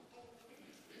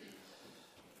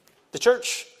The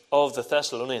church of the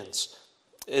Thessalonians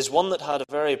is one that had a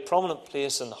very prominent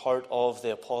place in the heart of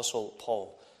the Apostle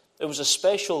Paul. It was a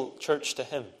special church to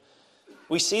him.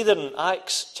 We see that in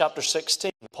Acts chapter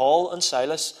 16, Paul and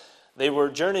Silas, they were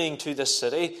journeying to this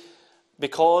city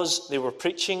because they were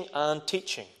preaching and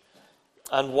teaching.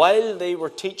 And while they were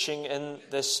teaching in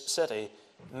this city,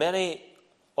 many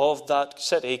of that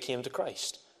city came to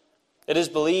Christ. It is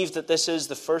believed that this is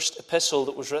the first epistle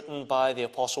that was written by the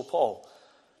Apostle Paul.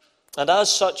 And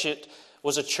as such, it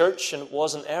was a church and it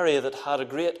was an area that had a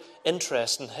great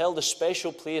interest and held a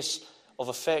special place of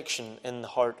affection in the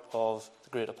heart of the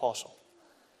great apostle.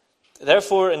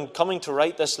 Therefore, in coming to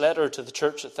write this letter to the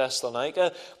church at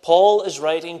Thessalonica, Paul is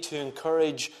writing to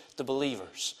encourage the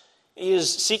believers. He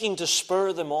is seeking to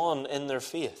spur them on in their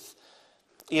faith.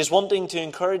 He is wanting to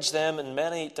encourage them in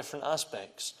many different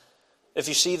aspects. If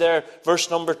you see there,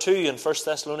 verse number 2 in 1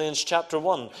 Thessalonians chapter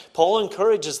 1, Paul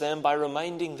encourages them by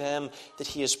reminding them that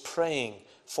he is praying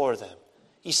for them.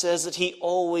 He says that he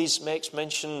always makes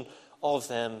mention of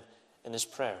them in his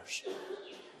prayers.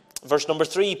 Verse number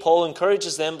 3, Paul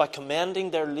encourages them by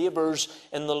commending their labours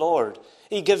in the Lord.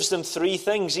 He gives them 3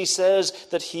 things. He says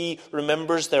that he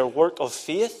remembers their work of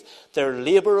faith, their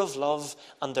labour of love,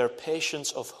 and their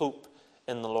patience of hope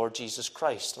in the Lord Jesus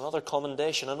Christ. Another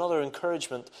commendation, another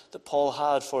encouragement that Paul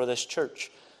had for this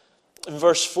church. In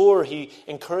verse 4, he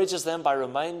encourages them by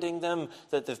reminding them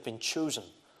that they've been chosen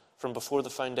from before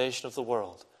the foundation of the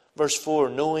world. Verse 4,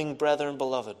 knowing, brethren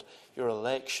beloved, your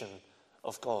election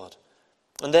of God.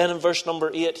 And then in verse number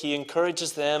 8, he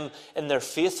encourages them in their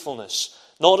faithfulness,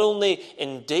 not only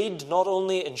in deed, not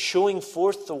only in showing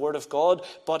forth the word of God,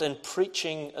 but in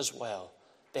preaching as well.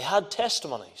 They had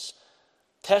testimonies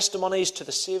to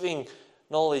the saving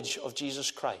knowledge of Jesus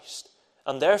Christ.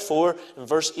 And therefore, in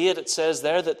verse 8 it says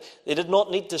there that they did not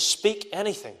need to speak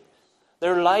anything.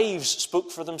 Their lives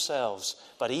spoke for themselves,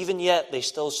 but even yet they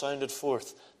still sounded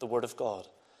forth the word of God.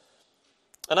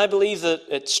 And I believe that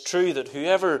it's true that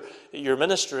whoever your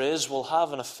minister is will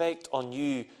have an effect on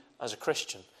you as a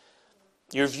Christian.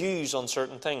 Your views on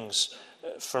certain things.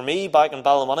 For me, back in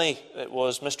Ballymoney, it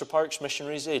was Mr. Park's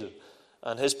missionary zeal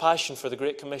and his passion for the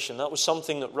Great Commission. That was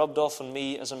something that rubbed off on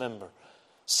me as a member.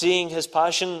 Seeing his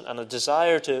passion and a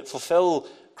desire to fulfill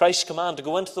Christ's command to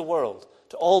go into the world,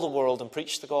 to all the world, and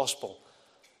preach the gospel.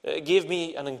 It gave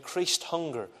me an increased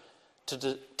hunger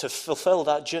to fulfill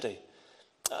that duty.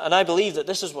 And I believe that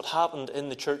this is what happened in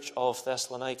the church of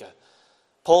Thessalonica.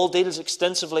 Paul deals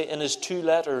extensively in his 2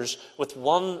 letters with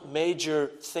one major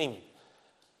theme,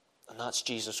 and that's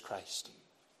Jesus Christ.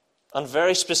 And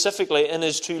very specifically in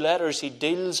his 2 letters, he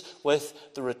deals with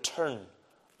the return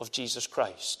of Jesus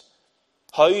Christ.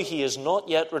 How he is not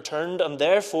yet returned, and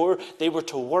therefore they were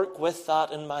to work with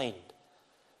that in mind.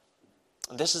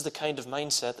 And this is the kind of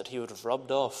mindset that he would have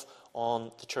rubbed off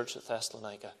on the church at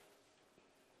Thessalonica.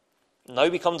 Now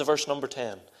we come to verse number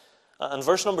 10. And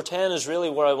verse number 10 is really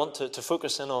where I want to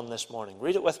focus in on this morning.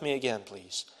 Read it with me again,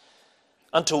 please.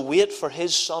 And to wait for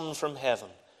his Son from heaven,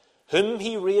 whom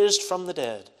he raised from the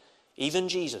dead, even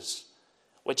Jesus,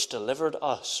 which delivered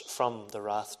us from the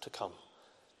wrath to come.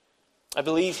 I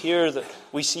believe here that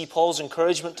we see Paul's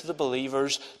encouragement to the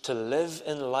believers to live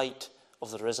in light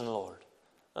of the risen Lord.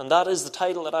 And that is the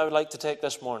title that I would like to take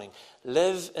this morning.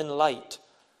 Live in light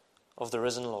of the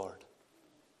risen Lord.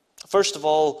 First of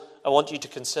all, I want you to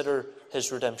consider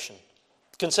his redemption.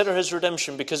 Consider his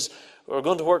redemption, because we're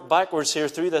going to work backwards here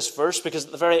through this verse, because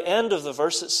at the very end of the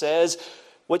verse it says,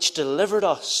 which delivered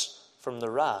us from the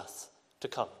wrath to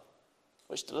come.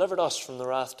 Which delivered us from the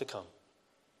wrath to come.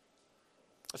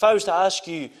 If I was to ask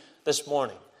you this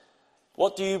morning,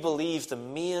 what do you believe the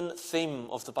main theme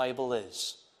of the Bible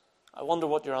is? I wonder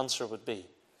what your answer would be.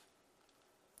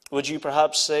 Would you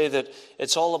perhaps say that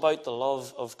it's all about the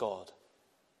love of God?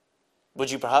 Would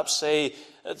you perhaps say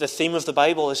the theme of the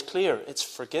Bible is clear? It's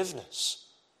forgiveness.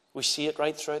 We see it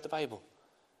right throughout the Bible.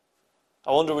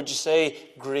 I wonder, would you say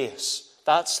grace?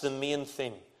 That's the main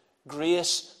theme.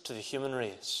 Grace to the human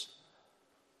race.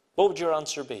 What would your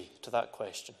answer be to that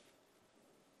question?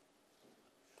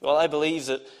 Well, I believe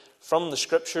that from the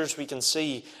Scriptures we can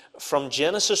see, from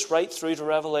Genesis right through to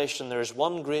Revelation, there is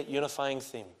one great unifying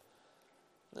theme.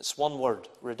 It's one word,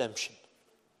 redemption.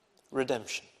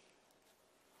 Redemption.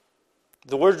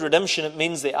 The word redemption, it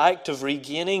means the act of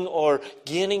regaining or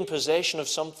gaining possession of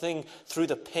something through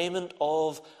the payment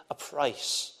of a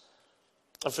price.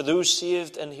 And for those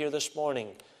saved in here this morning,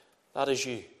 that is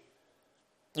you.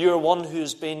 You are one who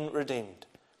has been redeemed.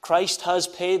 Christ has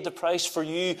paid the price for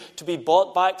you to be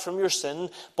bought back from your sin,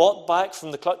 bought back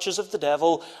from the clutches of the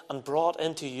devil, and brought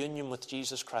into union with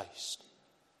Jesus Christ,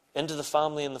 into the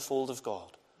family and the fold of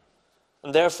God.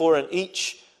 And therefore, in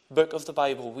each book of the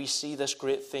Bible, we see this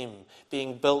great theme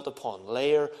being built upon,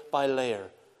 layer by layer,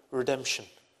 redemption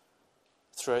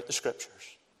throughout the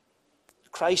Scriptures.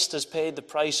 Christ has paid the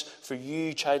price for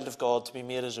you, child of God, to be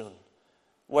made his own.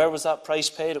 Where was that price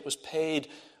paid? It was paid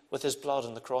with his blood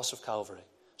on the cross of Calvary,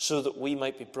 so that we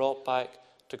might be brought back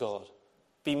to God,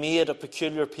 be made a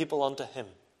peculiar people unto him.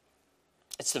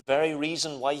 It's the very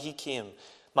reason why he came.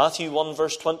 Matthew 1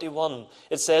 verse 21,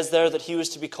 it says there that he was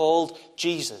to be called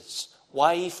Jesus.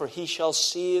 Why? For he shall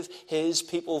save his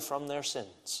people from their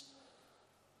sins.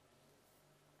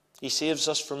 He saves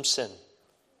us from sin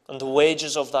and the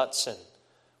wages of that sin,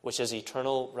 which is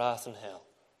eternal wrath in hell,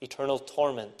 eternal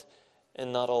torment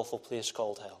in that awful place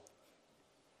called hell.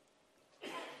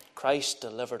 Christ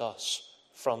delivered us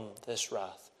from this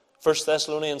wrath. 1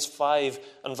 Thessalonians 5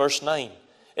 and verse 9.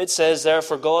 It says there,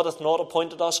 for God hath not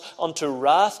appointed us unto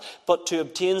wrath, but to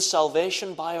obtain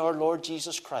salvation by our Lord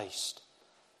Jesus Christ.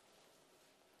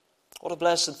 What a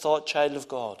blessed thought, child of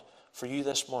God, for you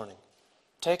this morning.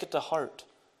 Take it to heart.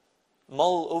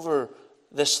 Mull over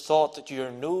this thought that you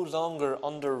are no longer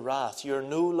under wrath. You are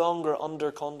no longer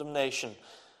under condemnation.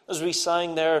 As we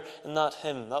sang there in that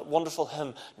hymn, that wonderful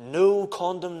hymn, no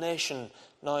condemnation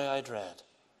now I dread.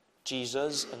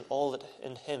 Jesus and all that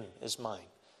in him is mine.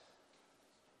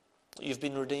 You've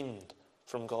been redeemed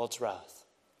from God's wrath.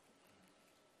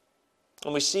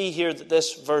 And we see here that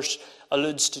this verse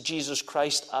alludes to Jesus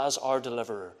Christ as our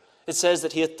deliverer. It says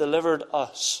that he hath delivered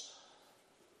us.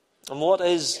 And what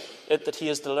is it that he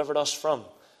has delivered us from?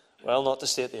 Well, not to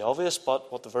state the obvious,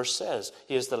 but what the verse says.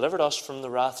 He has delivered us from the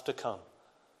wrath to come.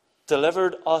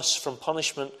 Delivered us from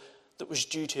punishment that was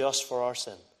due to us for our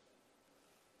sin.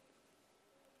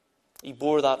 He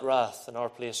bore that wrath in our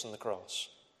place on the cross.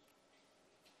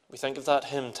 We think of that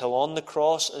hymn, till on the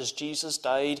cross as Jesus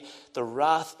died, the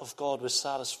wrath of God was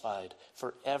satisfied,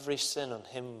 for every sin on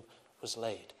him was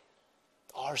laid.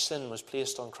 Our sin was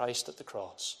placed on Christ at the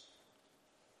cross.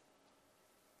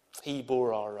 He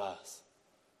bore our wrath.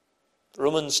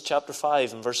 Romans chapter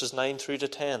 5 and verses 9 through to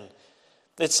 10.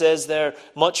 It says there,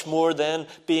 much more then,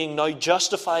 being now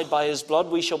justified by his blood,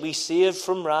 we shall be saved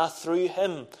from wrath through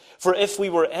him. For if we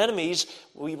were enemies,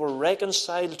 we were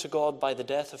reconciled to God by the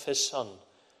death of his Son.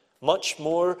 Much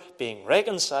more, being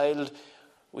reconciled,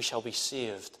 we shall be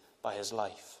saved by his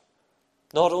life.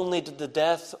 Not only did the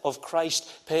death of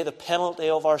Christ pay the penalty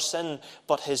of our sin,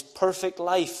 but his perfect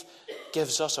life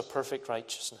gives us a perfect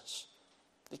righteousness.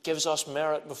 It gives us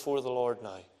merit before the Lord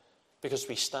now, because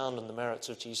we stand on the merits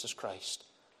of Jesus Christ.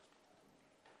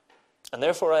 And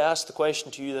therefore I ask the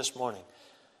question to you this morning,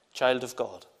 child of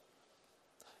God,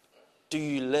 do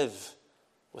you live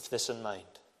with this in mind?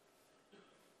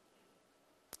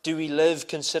 Do we live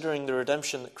considering the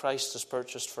redemption that Christ has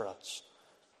purchased for us?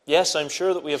 Yes, I'm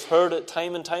sure that we have heard it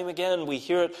time and time again. We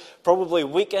hear it probably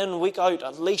week in, week out,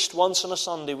 at least once on a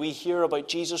Sunday. We hear about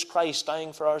Jesus Christ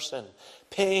dying for our sin,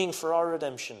 paying for our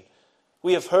redemption.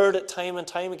 We have heard it time and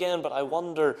time again, but I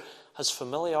wonder, has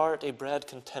familiarity bred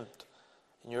contempt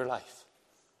in your life?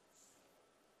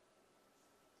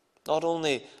 Not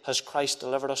only has Christ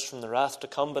delivered us from the wrath to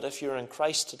come, but if you're in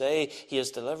Christ today, he has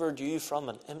delivered you from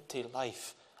an empty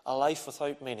life, a life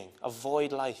without meaning, a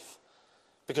void life.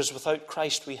 Because without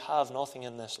Christ, we have nothing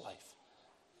in this life.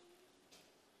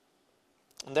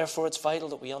 And therefore, it's vital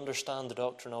that we understand the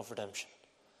doctrine of redemption.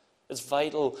 It's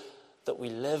vital that we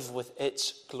live with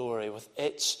its glory, with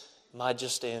its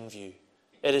majesty in view.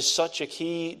 It is such a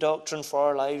key doctrine for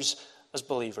our lives as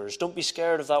believers. Don't be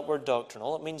scared of that word doctrine.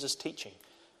 All it means is teaching.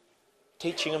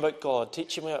 Teaching about God,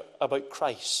 teaching about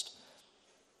Christ.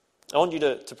 I want you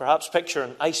to perhaps picture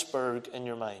an iceberg in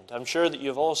your mind. I'm sure that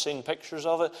you've all seen pictures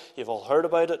of it. You've all heard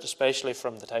about it, especially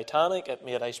from the Titanic. It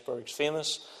made icebergs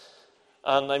famous.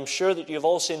 And I'm sure that you've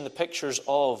all seen the pictures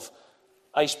of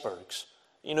icebergs.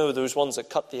 You know, those ones that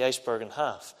cut the iceberg in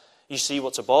half. You see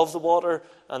what's above the water,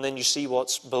 and then you see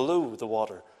what's below the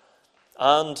water.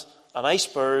 And an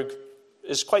iceberg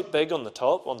is quite big on the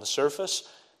top, on the surface.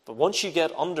 But once you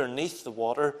get underneath the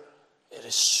water, it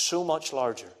is so much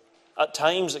larger. At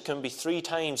times, it can be 3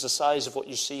 times the size of what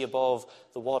you see above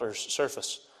the water's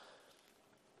surface.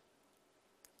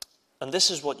 And this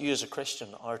is what you as a Christian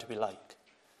are to be like.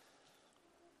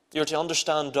 You're to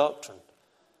understand doctrine.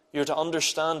 You're to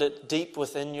understand it deep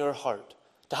within your heart.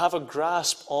 To have a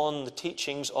grasp on the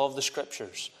teachings of the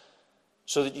Scriptures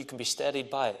so that you can be steadied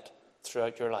by it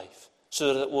throughout your life.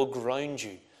 So that it will ground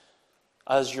you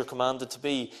as you're commanded to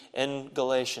be in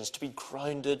Galatians, to be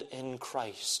grounded in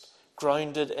Christ.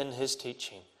 Grounded in his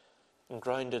teaching and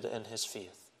grounded in his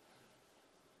faith.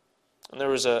 And there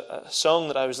was a song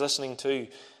that I was listening to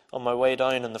on my way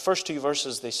down, and the first 2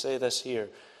 verses, they say this here.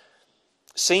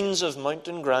 Scenes of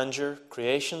mountain grandeur,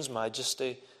 creation's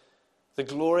majesty, the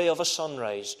glory of a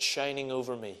sunrise shining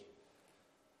over me.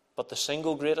 But the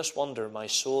single greatest wonder my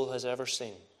soul has ever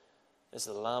seen is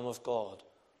the Lamb of God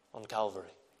on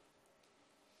Calvary.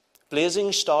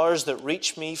 Blazing stars that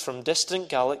reach me from distant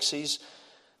galaxies,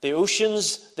 the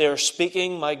oceans, they are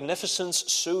speaking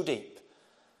magnificence so deep.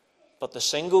 But the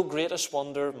single greatest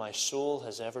wonder my soul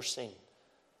has ever seen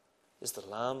is the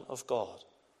Lamb of God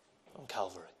on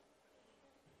Calvary.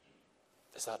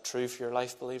 Is that true for your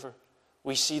life, believer?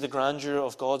 We see the grandeur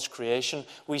of God's creation.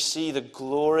 We see the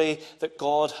glory that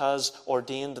God has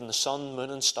ordained in the sun, moon,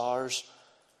 and stars.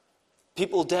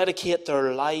 People dedicate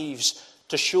their lives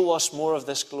to show us more of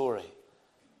this glory.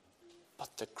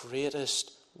 But the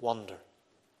greatest wonder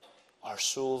our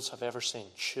souls have ever seen,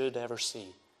 should ever see,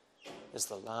 is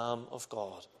the Lamb of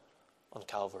God on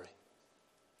Calvary.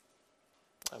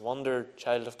 I wonder,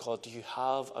 child of God, do you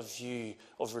have a view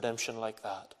of redemption like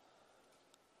that?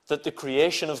 That the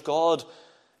creation of God,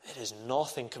 it is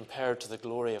nothing compared to the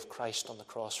glory of Christ on the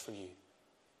cross for you,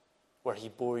 where he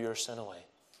bore your sin away.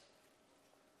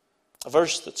 A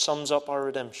verse that sums up our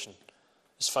redemption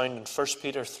is found in 1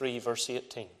 Peter 3, verse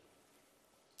 18.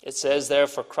 It says there,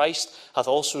 "For Christ hath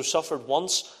also suffered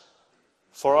once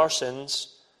for our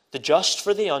sins, the just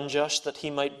for the unjust, that he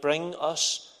might bring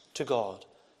us to God,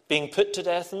 being put to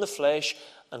death in the flesh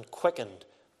and quickened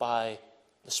by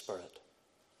the Spirit."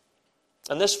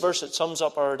 And this verse, it sums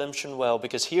up our redemption well,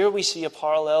 because here we see a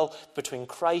parallel between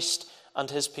Christ and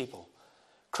his people.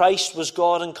 Christ was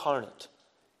God incarnate.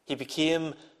 He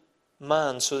became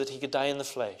man so that he could die in the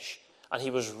flesh, and he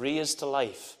was raised to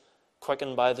life,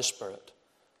 quickened by the Spirit.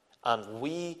 And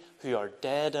we who are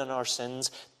dead in our sins,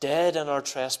 dead in our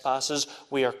trespasses,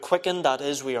 we are quickened, that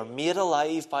is, we are made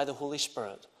alive by the Holy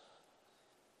Spirit.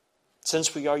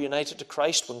 Since we are united to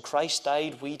Christ, when Christ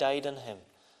died, we died in him.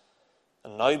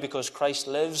 And now, because Christ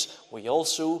lives, we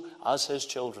also, as his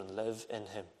children, live in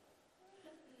him.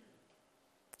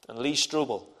 And Lee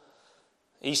Strobel,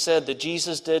 he said that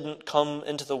Jesus didn't come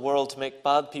into the world to make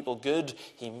bad people good.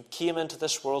 He came into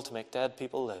this world to make dead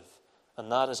people live.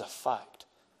 And that is a fact.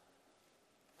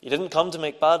 He didn't come to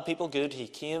make bad people good. He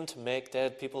came to make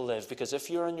dead people live. Because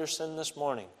if you're in your sin this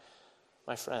morning,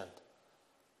 my friend,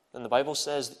 then the Bible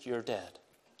says that you're dead,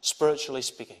 spiritually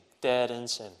speaking, dead in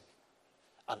sin.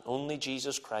 And only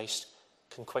Jesus Christ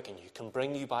can quicken you, can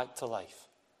bring you back to life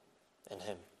in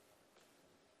him.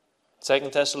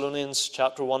 2 Thessalonians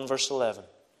chapter 1, verse 11.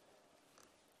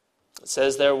 It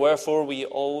says there, "Wherefore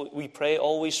we pray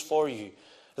always for you,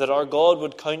 that our God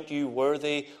would count you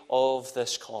worthy of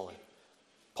this calling."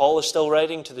 Paul is still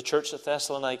writing to the church at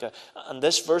Thessalonica, and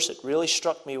this verse, it really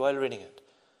struck me while reading it,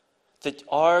 that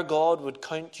our God would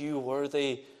count you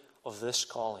worthy of this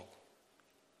calling.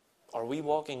 Are we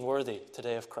walking worthy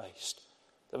today of Christ?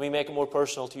 Let me make it more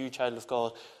personal to you, child of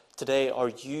God. Today, are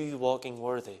you walking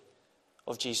worthy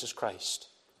of Jesus Christ?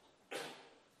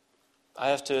 I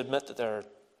have to admit that there are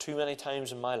too many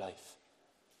times in my life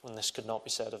when this could not be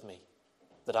said of me,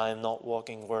 that I am not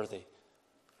walking worthy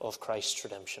of Christ's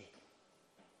redemption.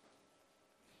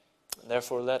 And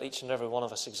therefore, let each and every one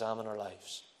of us examine our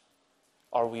lives.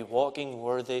 Are we walking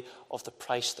worthy of the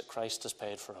price that Christ has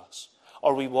paid for us?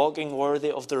 Are we walking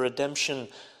worthy of the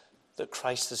redemption that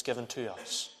Christ has given to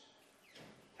us?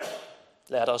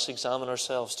 Let us examine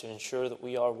ourselves to ensure that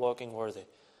we are walking worthy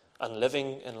and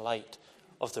living in light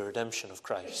of the redemption of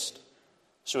Christ.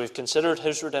 So we've considered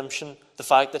his redemption, the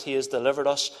fact that he has delivered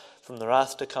us from the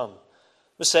wrath to come.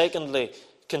 But secondly,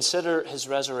 consider his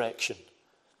resurrection.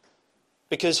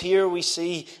 Because here we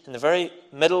see in the very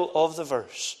middle of the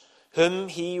verse, whom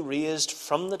he raised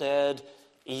from the dead,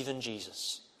 even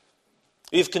Jesus.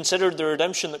 We've considered the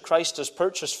redemption that Christ has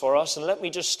purchased for us, and let me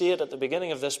just state at the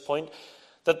beginning of this point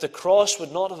that the cross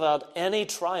would not have had any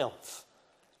triumph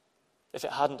if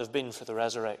it hadn't have been for the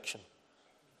resurrection.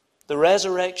 The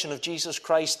resurrection of Jesus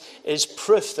Christ is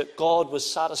proof that God was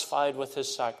satisfied with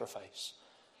his sacrifice.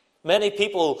 Many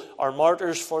people are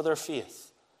martyrs for their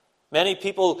faith. Many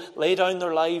people lay down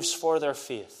their lives for their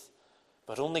faith.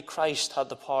 But only Christ had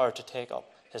the power to take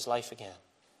up his life again.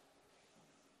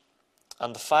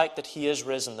 And the fact that he is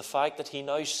risen, the fact that he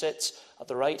now sits at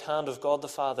the right hand of God the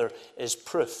Father, is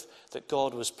proof that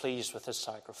God was pleased with his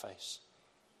sacrifice.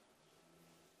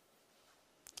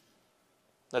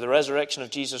 Now, the resurrection of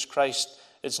Jesus Christ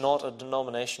is not a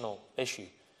denominational issue.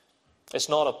 It's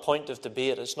not a point of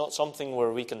debate. It's not something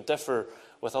where we can differ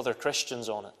with other Christians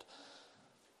on it.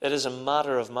 It is a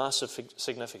matter of massive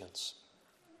significance.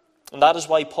 And that is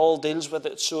why Paul deals with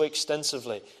it so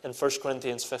extensively in 1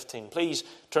 Corinthians 15. Please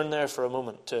turn there for a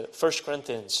moment to 1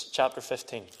 Corinthians chapter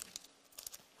 15.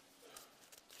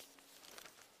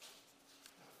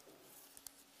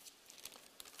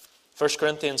 1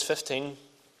 Corinthians 15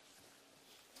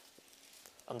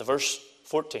 and the verse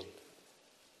 14.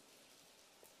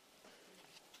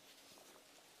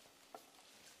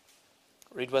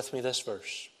 Read with me this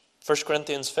verse. 1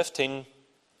 Corinthians 15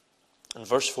 and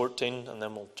verse 14, and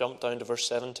then we'll jump down to verse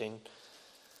 17.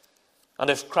 And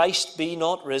if Christ be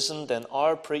not risen, then is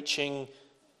our preaching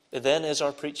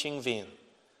vain,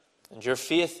 and your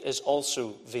faith is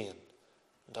also vain.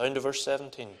 And down to verse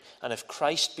 17. And if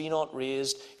Christ be not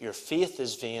raised, your faith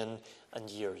is vain, and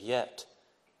ye are yet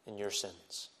in your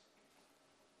sins.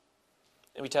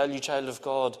 Let me tell you, child of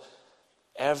God,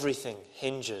 everything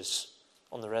hinges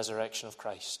on the resurrection of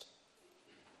Christ.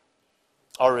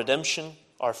 Our redemption,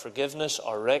 our forgiveness,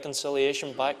 our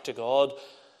reconciliation back to God,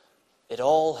 it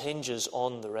all hinges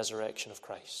on the resurrection of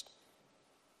Christ.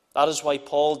 That is why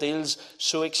Paul deals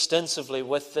so extensively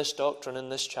with this doctrine in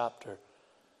this chapter.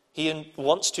 He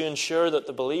wants to ensure that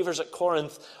the believers at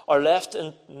Corinth are left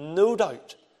in no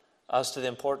doubt as to the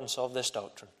importance of this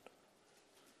doctrine,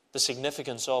 the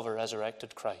significance of a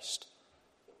resurrected Christ.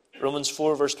 Romans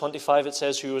 4 verse 25, it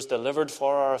says, who was delivered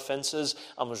for our offences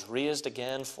and was raised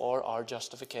again for our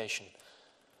justification.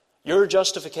 Your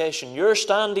justification, your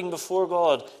standing before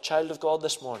God, child of God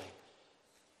this morning,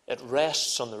 it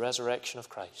rests on the resurrection of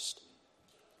Christ.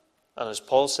 And as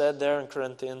Paul said there in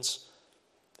Corinthians,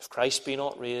 if Christ be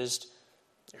not raised,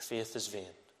 your faith is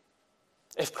vain.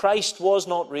 If Christ was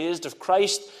not raised, if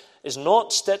Christ is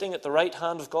not sitting at the right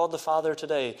hand of God the Father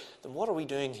today, then what are we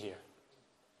doing here?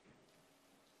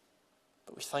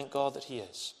 But we thank God that He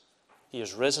is. He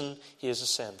is risen, He is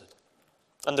ascended.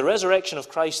 And the resurrection of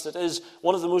Christ, that is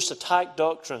one of the most attacked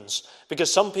doctrines,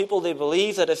 because some people, they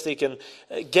believe that if they can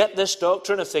get this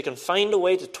doctrine, if they can find a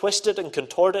way to twist it and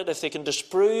contort it, if they can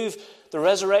disprove the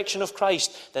resurrection of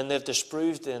Christ, then they've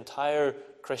disproved the entire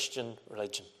Christian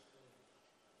religion.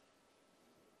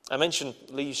 I mentioned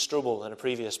Lee Strobel in a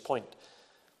previous point.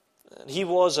 He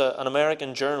was an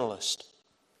American journalist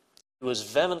who was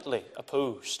vehemently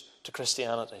opposed to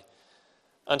Christianity.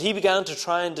 And he began to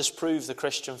try and disprove the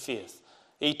Christian faith.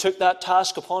 He took that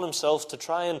task upon himself to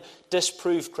try and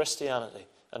disprove Christianity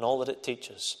and all that it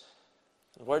teaches.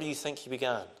 And where do you think he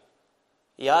began?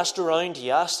 He asked around, he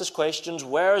asked his questions,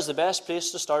 where is the best place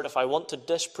to start if I want to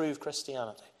disprove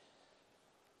Christianity?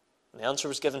 And the answer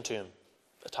was given to him: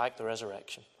 attack the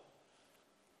resurrection.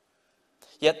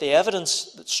 Yet the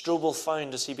evidence that Strobel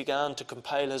found as he began to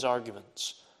compile his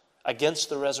arguments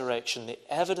against the resurrection, the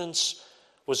evidence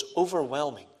was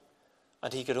overwhelming,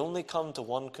 and he could only come to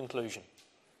one conclusion: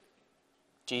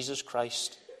 Jesus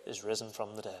Christ is risen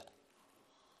from the dead.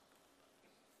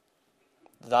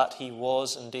 That He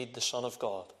was indeed the Son of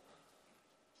God.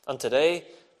 And today,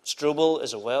 Strobel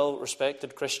is a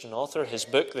well-respected Christian author. His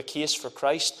book, The Case for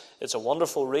Christ, it's a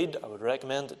wonderful read. I would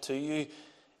recommend it to you.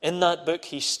 In that book,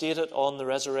 he stated on the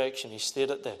resurrection, he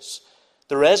stated this: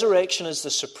 the resurrection is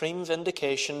the supreme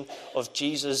vindication of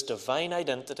Jesus' divine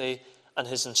identity and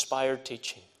His inspired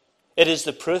teaching. It is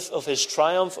the proof of His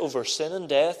triumph over sin and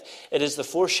death. It is the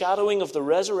foreshadowing of the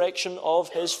resurrection of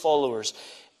His followers.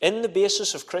 In the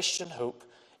basis of Christian hope,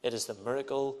 it is the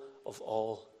miracle of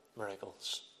all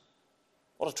miracles.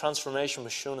 What a transformation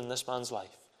was shown in this man's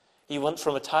life. He went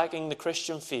from attacking the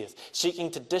Christian faith, seeking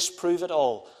to disprove it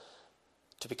all,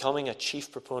 to becoming a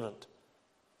chief proponent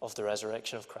of the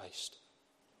resurrection of Christ.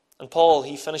 And Paul,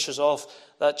 he finishes off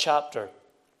that chapter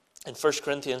in 1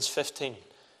 Corinthians 15.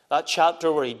 That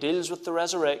chapter where he deals with the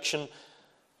resurrection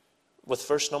with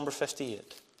verse number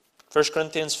 58. 1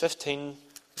 Corinthians 15,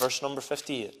 verse number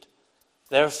 58.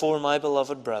 Therefore, my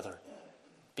beloved brethren,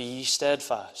 be ye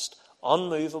steadfast,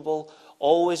 unmovable,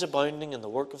 always abounding in the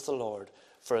work of the Lord,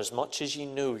 for as much as ye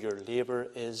know your labour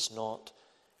is not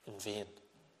in vain.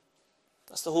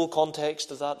 That's the whole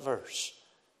context of that verse.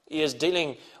 He is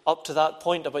dealing up to that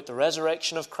point about the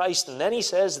resurrection of Christ. And then he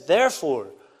says, therefore,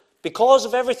 because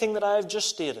of everything that I have just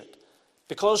stated,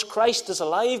 because Christ is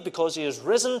alive, because He is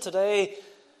risen today,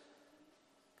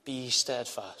 be ye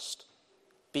steadfast,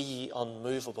 be ye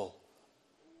unmovable,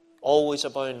 always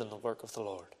abound in the work of the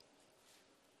Lord.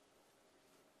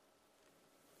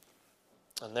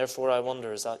 And therefore I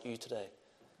wonder, is that you today?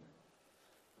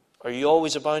 Are you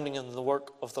always abounding in the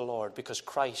work of the Lord because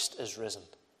Christ is risen?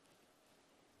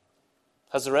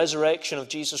 Has the resurrection of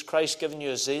Jesus Christ given you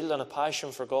a zeal and a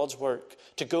passion for God's work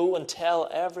to go and tell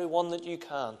everyone that you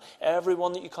can,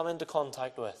 everyone that you come into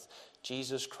contact with,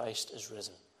 Jesus Christ is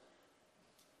risen,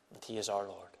 and He is our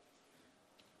Lord?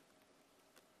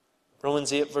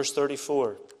 Romans 8 verse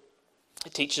 34,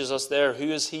 it teaches us there,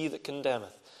 who is he that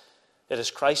condemneth? It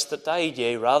is Christ that died,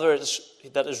 yea, rather it is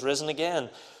that is risen again,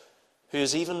 who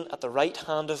is even at the right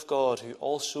hand of God, who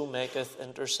also maketh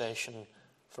intercession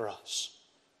for us.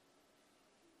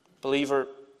 Believer,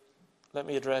 let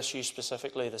me address you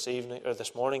specifically this evening or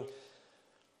this morning.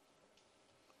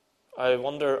 I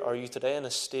wonder, are you today in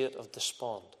a state of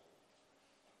despond?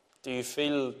 Do you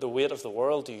feel the weight of the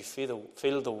world? Do you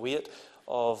feel the weight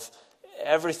of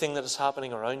everything that is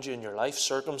happening around you in your life,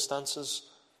 circumstances?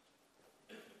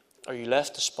 Are you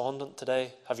left despondent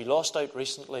today? Have you lost out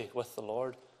recently with the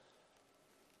Lord?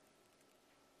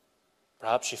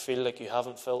 Perhaps you feel like you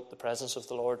haven't felt the presence of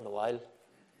the Lord in a while.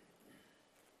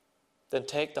 Then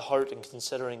take the heart in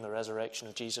considering the resurrection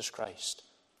of Jesus Christ.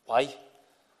 Why?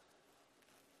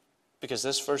 Because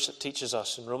this verse, it teaches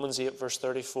us in Romans 8 verse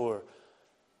 34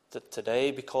 that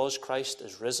today, because Christ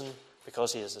is risen,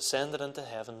 because he has ascended into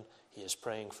heaven, he is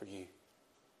praying for you.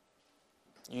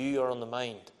 You are on the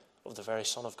mind of the very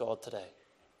Son of God today.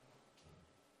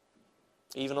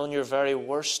 Even on your very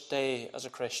worst day as a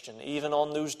Christian, even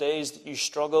on those days that you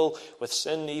struggle with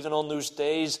sin, even on those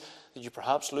days that you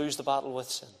perhaps lose the battle with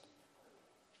sin,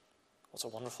 what's a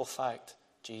wonderful fact?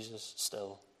 Jesus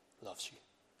still loves you.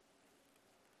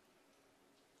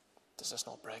 Does this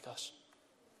not break us?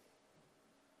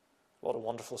 What a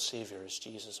wonderful Savior is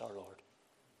Jesus our Lord.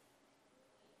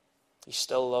 He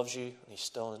still loves you and he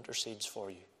still intercedes for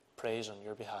you, prays on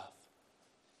your behalf.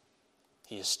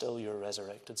 He is still your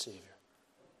resurrected Savior.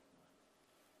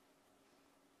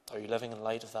 Are you living in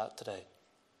light of that today?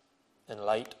 In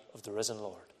light of the risen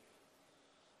Lord?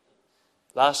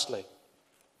 Lastly,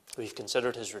 we've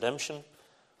considered his redemption.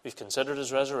 We've considered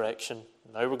his resurrection.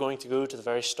 Now we're going to go to the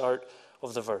very start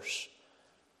of the verse.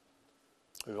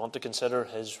 We want to consider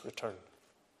his return.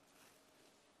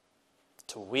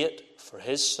 To wait for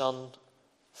his Son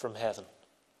from heaven.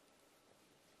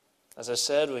 As I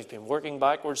said, we've been working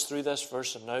backwards through this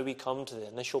verse, and now we come to the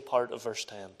initial part of verse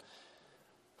 10.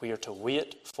 We are to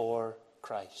wait for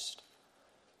Christ.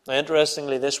 Now,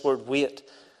 interestingly, this word wait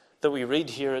that we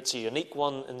read here, it's a unique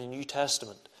one in the New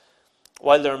Testament.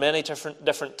 While there are many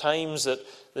different times that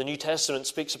the New Testament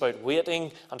speaks about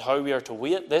waiting and how we are to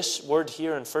wait, this word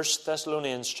here in 1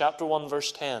 Thessalonians chapter 1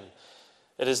 verse 10,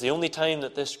 it is the only time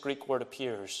that this Greek word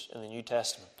appears in the New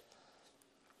Testament.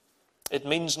 It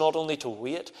means not only to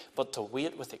wait, but to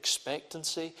wait with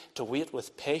expectancy, to wait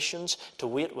with patience, to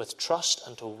wait with trust,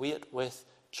 and to wait with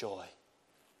joy.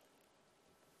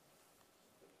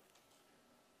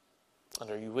 And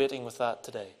are you waiting with that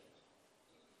today?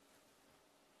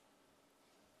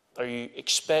 Are you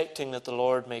expecting that the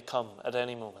Lord may come at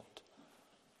any moment?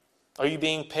 Are you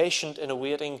being patient in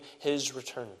awaiting his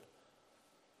return?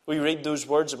 We read those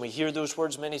words and we hear those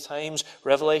words many times.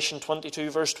 Revelation 22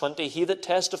 verse 20, he that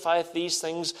testifieth these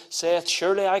things saith,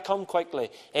 surely I come quickly.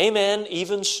 Amen,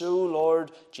 even so,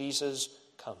 Lord Jesus,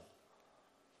 come.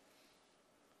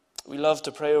 We love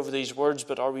to pray over these words,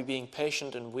 but are we being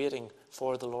patient and waiting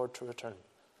for the Lord to return?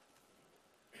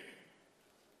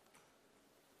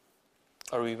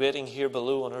 Are we waiting here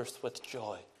below on earth with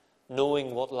joy,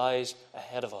 knowing what lies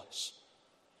ahead of us?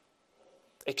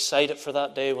 Excited for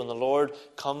that day when the Lord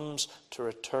comes to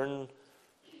return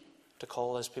to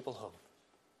call his people home.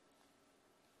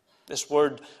 This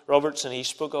word, Robertson, he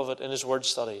spoke of it in his word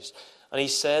studies. And he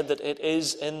said that it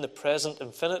is in the present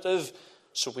infinitive,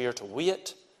 so we are to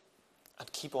wait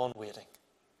and keep on waiting.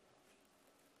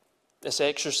 This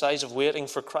exercise of waiting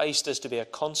for Christ is to be a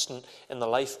constant in the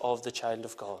life of the child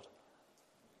of God.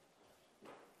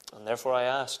 And therefore I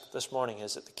ask this morning,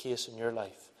 is it the case in your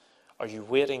life? Are you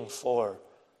waiting for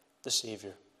the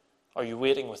Savior? Are you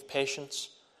waiting with patience?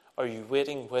 Are you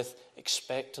waiting with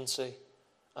expectancy?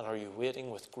 And are you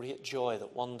waiting with great joy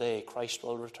that one day Christ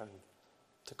will return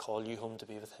to call you home to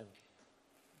be with him?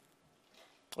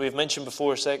 We have mentioned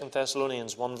before 2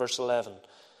 Thessalonians 1 verse 11.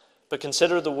 But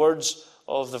consider the words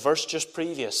of the verse just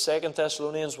previous, 2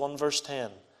 Thessalonians 1 verse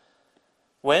 10.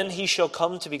 When he shall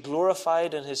come to be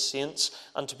glorified in his saints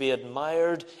and to be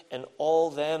admired in all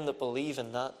them that believe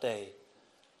in that day.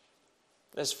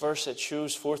 This verse, it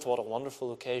shows forth what a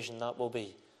wonderful occasion that will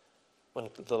be when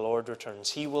the Lord returns.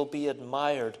 He will be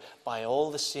admired by all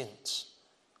the saints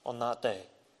on that day.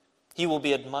 He will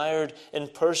be admired in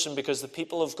person because the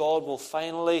people of God will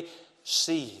finally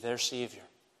see their Savior.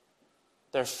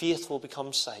 Their faith will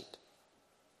become sight.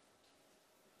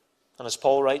 And as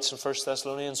Paul writes in 1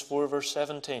 Thessalonians 4 verse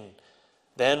 17,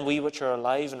 then we which are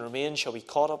alive and remain shall be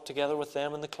caught up together with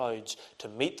them in the clouds to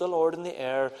meet the Lord in the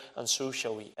air, and so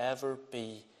shall we ever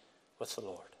be with the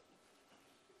Lord.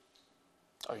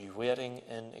 Are you waiting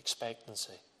in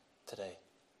expectancy today?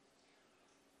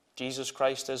 Jesus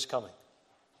Christ is coming.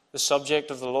 The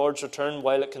subject of the Lord's return,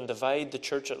 while it can divide the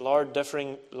church at large,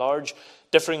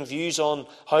 differing views on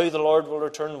how the Lord will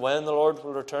return, when the Lord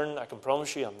will return, I can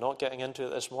promise you I'm not getting into it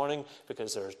this morning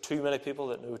because there are too many people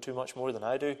that know too much more than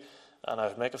I do, and I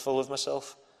would make a fool of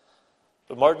myself.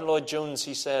 But Martin Lloyd-Jones,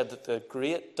 he said that the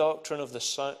great doctrine of the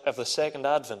Second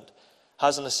Advent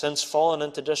has in a sense fallen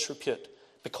into disrepute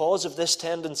because of this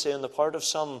tendency on the part of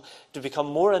some to become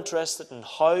more interested in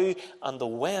how and the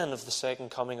when of the second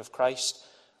coming of Christ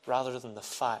rather than the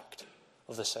fact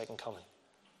of the second coming.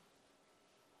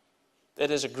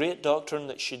 It is a great doctrine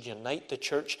that should unite the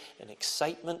church in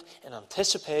excitement, in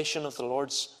anticipation of the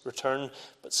Lord's return,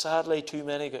 but sadly too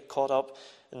many get caught up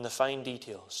in the fine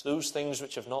details, those things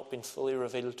which have not been fully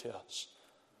revealed to us.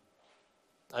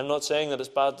 I'm not saying that it's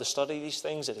bad to study these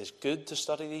things, it is good to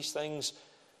study these things,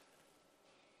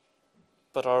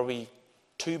 but are we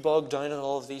too bogged down in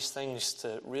all of these things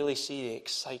to really see the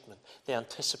excitement, the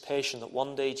anticipation that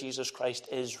one day Jesus Christ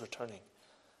is returning?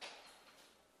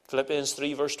 Philippians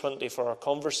 3 verse 20, for our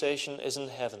conversation is in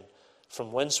heaven,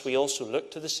 from whence we also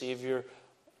look to the Saviour,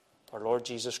 our Lord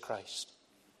Jesus Christ.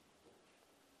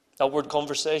 That word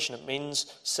conversation, it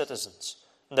means citizens.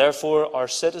 Therefore, our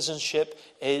citizenship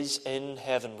is in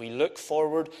heaven. We look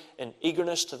forward in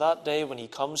eagerness to that day when he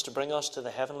comes to bring us to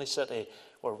the heavenly city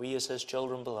where we as his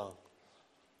children belong.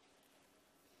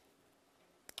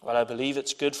 While I believe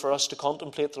it's good for us to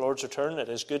contemplate the Lord's return, it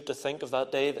is good to think of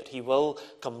that day that he will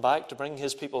come back to bring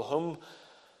his people home.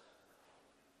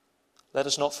 Let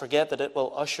us not forget that it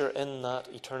will usher in that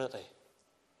eternity.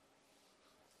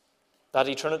 That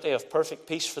eternity of perfect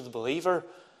peace for the believer,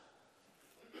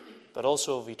 but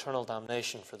also of eternal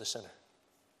damnation for the sinner.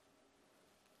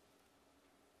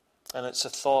 And it's a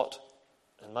thought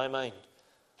in my mind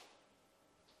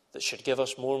that should give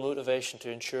us more motivation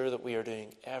to ensure that we are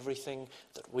doing everything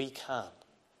that we can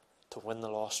to win the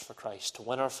lost for Christ, to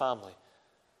win our family,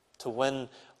 to win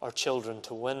our children,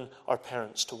 to win our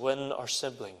parents, to win our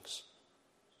siblings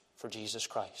for Jesus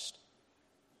Christ.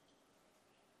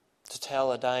 To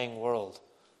tell a dying world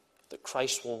that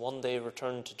Christ will one day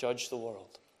return to judge the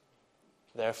world.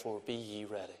 Therefore, be ye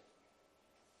ready.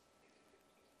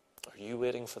 Are you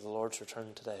waiting for the Lord's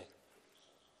return today?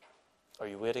 Are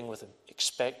you waiting with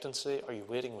expectancy? Are you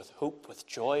waiting with hope, with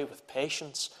joy, with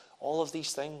patience? All of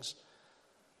these things.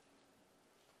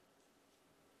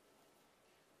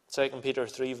 2 Peter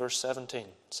 3 verse 17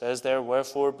 says there,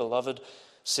 wherefore, beloved,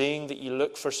 seeing that ye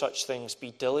look for such things,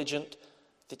 be diligent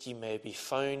that ye may be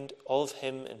found of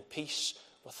him in peace,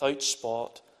 without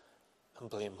spot and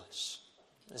blameless.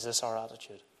 Is this our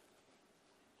attitude?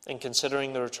 In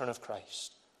considering the return of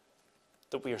Christ,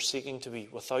 that we are seeking to be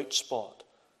without spot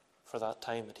for that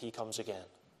time that he comes again.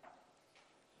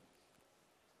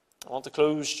 I want to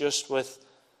close just with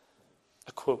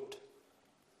a quote.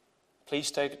 Please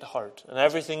take it to heart. And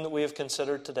everything that we have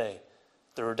considered today,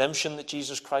 the redemption that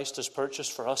Jesus Christ has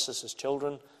purchased for us as his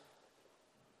children,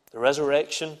 the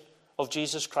resurrection of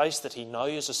Jesus Christ, that he now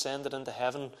is ascended into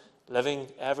heaven, living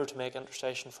ever to make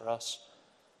intercession for us,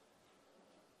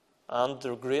 and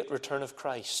the great return of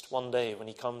Christ one day when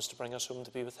he comes to bring us home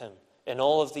to be with him. In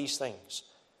all of these things,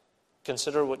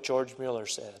 consider what George Mueller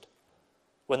said.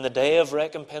 When the day of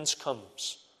recompense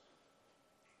comes,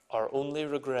 our only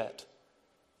regret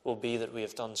will be that we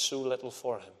have done so little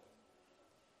for him,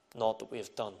 not that we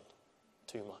have done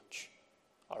too much.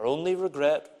 Our only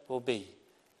regret will be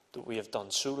that we have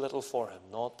done so little for him,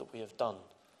 not that we have done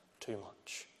too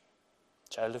much.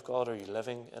 Child of God, are you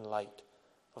living in light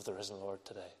of the risen Lord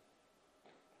today?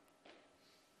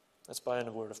 Let's bow in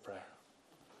a word of prayer.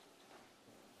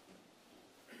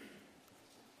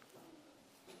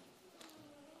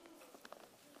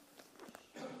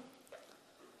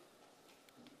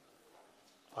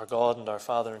 Our God and our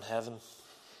Father in heaven,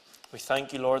 we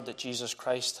thank you, Lord, that Jesus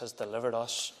Christ has delivered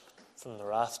us from the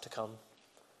wrath to come.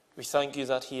 We thank you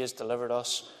that he has delivered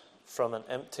us from an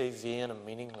empty, vain, and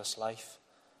meaningless life.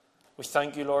 We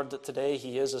thank you, Lord, that today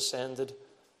he is ascended,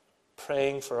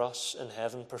 praying for us in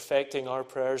heaven, perfecting our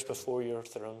prayers before your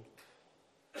throne.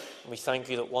 And we thank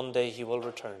you that one day he will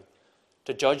return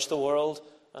to judge the world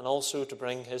and also to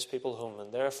bring his people home.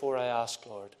 And therefore I ask,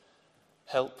 Lord,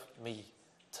 help me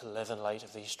to live in light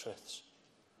of these truths.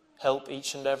 Help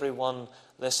each and every one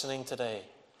listening today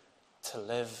to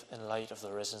live in light of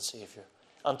the risen Saviour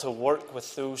and to work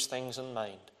with those things in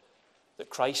mind, that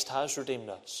Christ has redeemed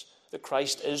us, that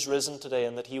Christ is risen today,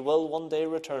 and that he will one day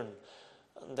return.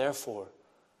 And therefore,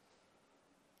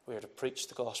 we are to preach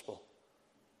the gospel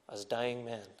as dying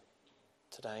men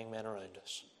to dying men around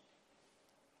us.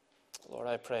 Lord,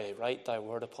 I pray, write thy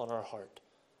word upon our heart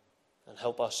and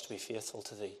help us to be faithful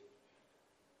to thee.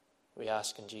 We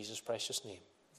ask in Jesus' precious name.